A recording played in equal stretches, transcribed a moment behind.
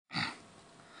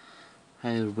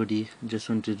Hi everybody, just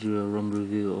wanted to do a ROM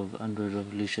review of Android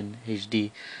Revolution HD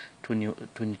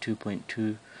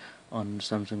 22.2 on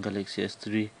Samsung Galaxy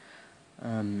S3.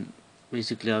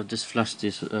 Basically I've just flashed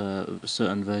this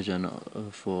certain version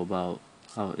for about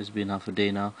it's been half a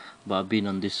day now, but I've been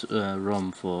on this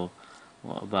ROM for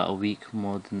about a week,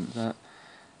 more than that.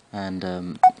 And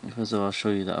first of all I'll show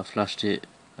you that I flashed it.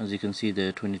 As you can see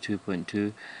there,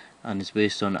 22.2, and it's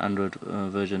based on Android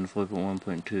version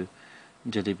 4.1.2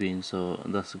 Jelly Bean, so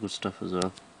that's good stuff as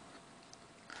well.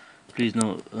 Please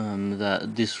note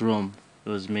that this ROM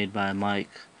was made by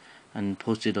Mike and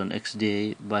posted on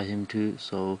XDA by him too,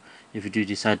 so if you do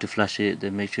decide to flash it,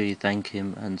 then make sure you thank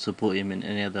him and support him in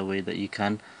any other way that you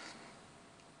can.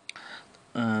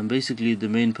 Basically the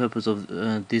main purpose of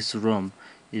this ROM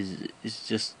is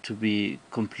just to be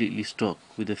completely stock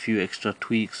with a few extra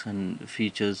tweaks and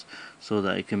features so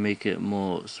that it can make it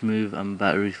more smooth and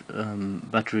battery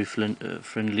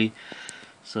friendly.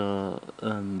 So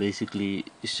basically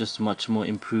it's just a much more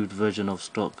improved version of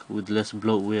stock with less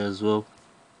bloatware as well.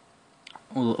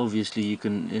 Although obviously you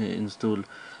can install,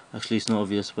 actually it's not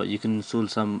obvious, but you can install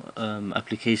some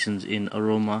applications in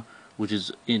Aroma, which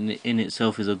is in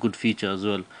itself is a good feature as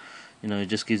well. You know, it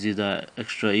just gives you that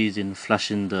extra ease in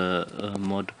flashing the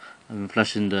mod and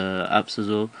flashing the apps as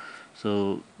well.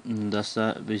 So that's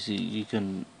that. Basically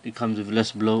it comes with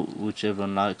less bloat, which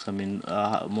everyone likes. I mean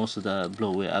most of the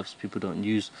bloatware apps people don't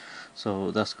use,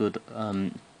 so that's good. Let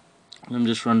me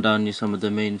just run down you some of the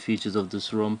main features of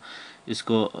this ROM. It's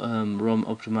got ROM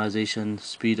optimization,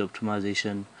 speed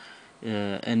optimization,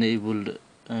 enabled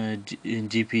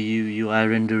GPU UI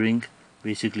rendering.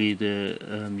 Basically the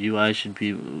UI should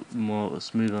be more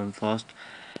smooth and fast.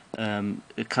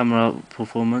 Camera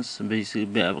performance, basically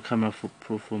better camera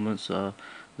performance, so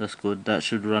that's good. That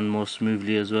should run more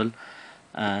smoothly as well.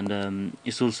 And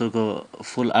it's also got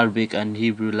full Arabic and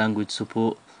Hebrew language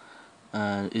support.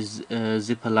 Is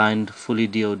zip aligned, fully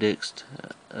deodexed,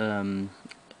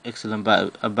 excellent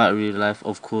battery life,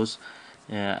 of course,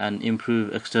 and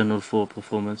improve external for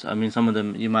performance. I mean, some of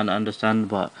them you might not understand,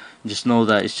 but just know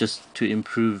that it's just to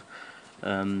improve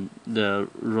the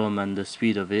ROM and the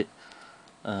speed of it.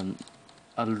 I'll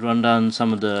run down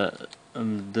some of the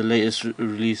latest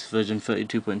release version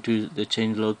 32.2, the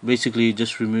changelog. Basically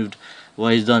just removed,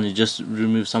 what he's done is just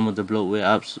remove some of the bloatware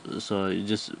apps, so it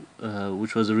just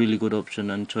which was a really good option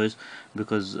and choice,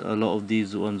 because a lot of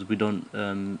these ones we don't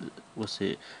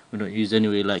we don't use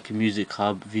anyway, like Music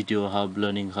Hub, Video Hub,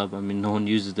 Learning Hub. I mean, no one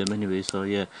uses them anyway, so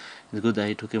yeah, it's good that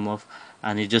he took him off.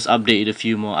 And he just updated a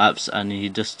few more apps, and he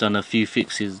just done a few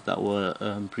fixes that were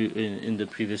in the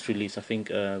previous release, I think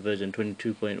version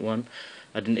 22.1.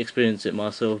 I didn't experience it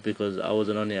myself because I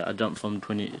wasn't on it. I jumped from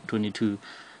 2022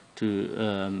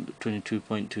 to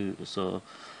 22.2. So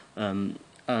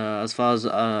as far as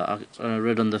I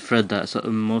read on the thread, that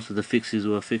most of the fixes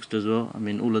were fixed as well. I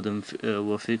mean, all of them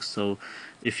were fixed. So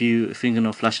if you're thinking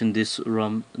of flashing this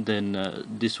ROM, then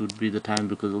this would be the time,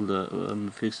 because all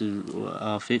the fixes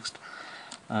are fixed.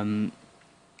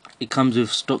 It comes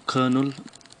with stock kernel.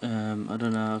 I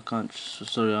don't know, I can't,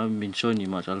 sorry, I haven't been showing you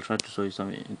much. I'll try to show you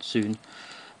something soon.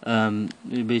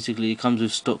 Basically it comes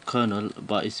with stock kernel,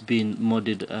 but it's been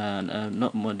modded, and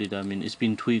not modded, I mean it's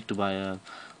been tweaked by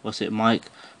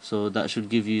Mike, so that should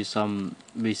give you some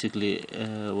basically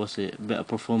better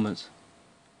performance.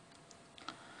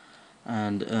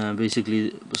 And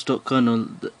basically stock kernel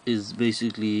is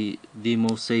basically the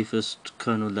most safest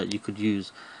kernel that you could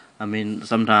use. I mean,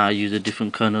 sometimes I use a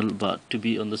different kernel, but to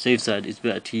be on the safe side, it's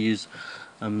better to use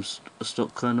a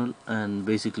stock kernel. And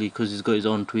basically, because it's got its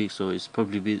own tweaks, so it'll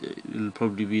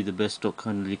probably be the best stock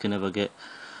kernel you can ever get.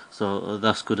 So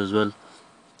that's good as well.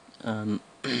 And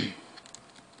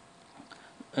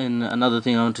another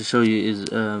thing I want to show you is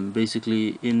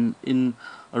basically in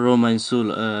Aroma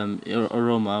install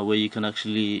Aroma, where you can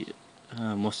actually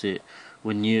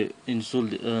when you install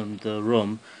the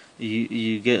ROM,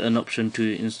 you get an option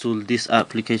to install this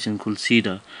application called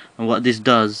Cedar. And what this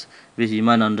does, basically, you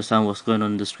might not understand what's going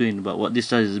on the screen, but what this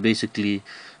does is basically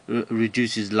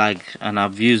reduces lag, and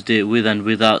I've used it with and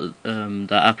without the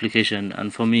application,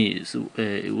 and for me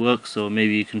it works. So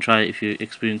maybe you can try it. If you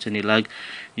experience any lag,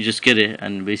 you just get it,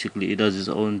 and basically it does its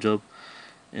own job.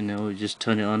 You know, you just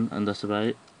turn it on, and that's about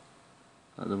it.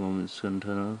 At the moment it's going to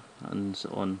turn off and it's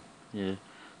on, yeah.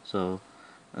 So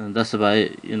and that's about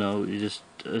it. You know, you just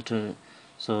turn.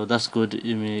 So that's good.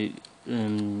 You may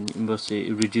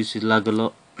it reduces lag a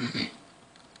lot.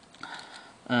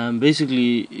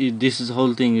 Basically this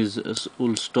whole thing is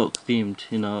all stock themed.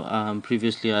 You know,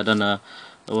 previously I done a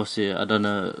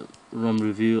ROM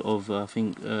review of I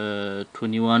think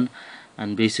 21,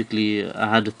 and basically I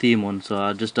had a theme on, so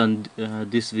I just done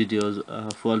this video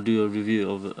for I'll do a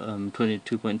review of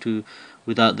 22.2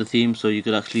 without the theme, so you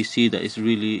could actually see that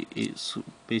it's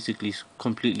basically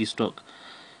completely stock.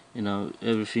 You know,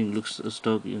 everything looks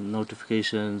stock,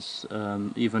 notifications,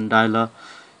 even dialer.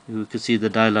 You can see the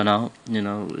dialer now. You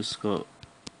know, it's got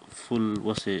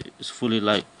it's fully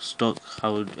like stock,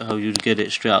 how you'd get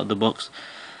it straight out of the box.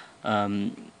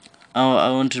 um, I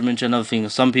want to mention another thing.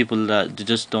 Some people that they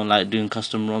just don't like doing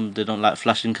custom ROM, they don't like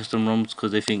flashing custom ROMs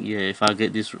because they think, yeah, if I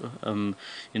get this,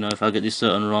 if I get this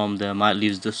certain ROM, then I might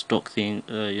lose the stock thing,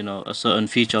 a certain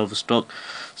feature of a stock.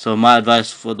 So my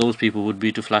advice for those people would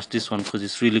be to flash this one because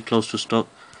it's really close to stock.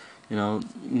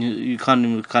 You can't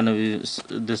even kind of,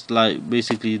 there's like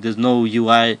basically there's no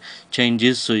UI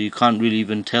changes, so you can't really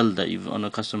even tell that you've on a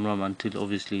custom ROM until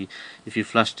obviously if you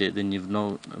flashed it, then you've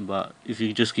known. But if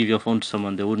you just give your phone to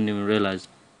someone, they wouldn't even realize,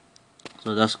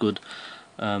 so that's good.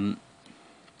 It's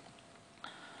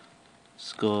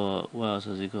got, what else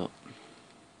has it got?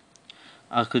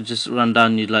 I could just run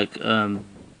down you like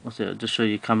just show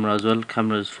you camera as well.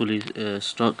 Camera is fully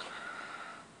stock.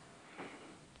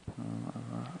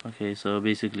 Okay, so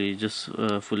basically just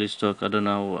fully stock. I don't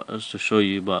know what else to show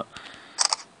you, but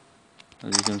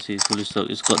as you can see, it's fully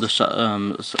stock. It's got the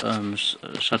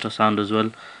shutter sound as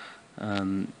well.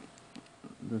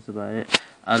 That's about it.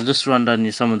 I'll just run down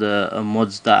you some of the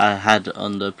mods that I had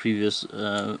on the previous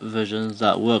versions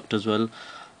that worked as well.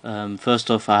 First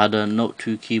off, I had a Note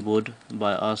 2 keyboard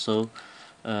by Arso.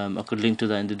 I could link to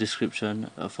that in the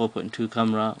description. A 4.2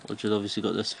 camera, which has obviously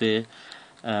got the sphere.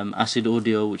 Acid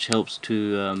audio, which helps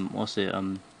to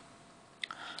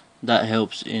that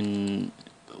helps in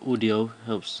audio,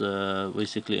 helps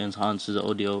basically enhances the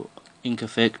audio. Ink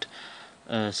effect,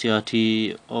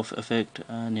 CRT off effect,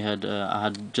 and I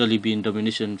had Jelly Bean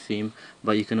Domination theme,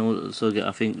 but you can also get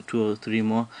I think 2 or 3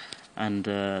 more, and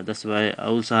that's why I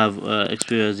also have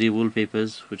Xperia Z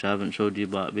Wallpapers, which I haven't showed you,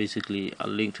 but basically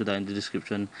I'll link to that in the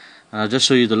description, and I'll just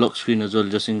show you the lock screen as well,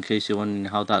 just in case you're wondering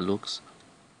how that looks.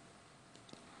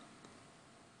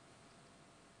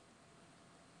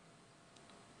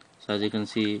 So as you can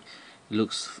see, it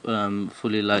looks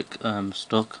fully like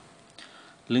stock.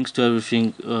 Links to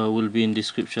everything will be in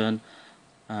description,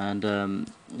 and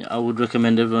I would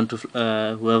recommend everyone to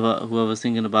whoever's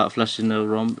thinking about flashing a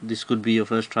ROM, this could be your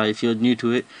first try. If you're new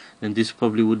to it, then this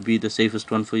probably would be the safest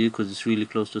one for you because it's really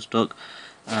close to stock,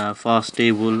 fast,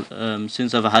 stable.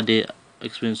 Since I've had it,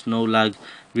 experienced no lag,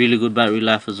 really good battery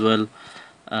life as well.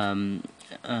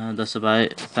 That's about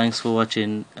it. Thanks for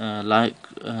watching. Like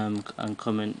and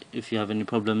comment if you have any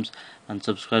problems, and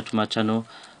subscribe to my channel,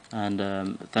 and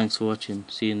thanks for watching.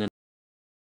 See you in the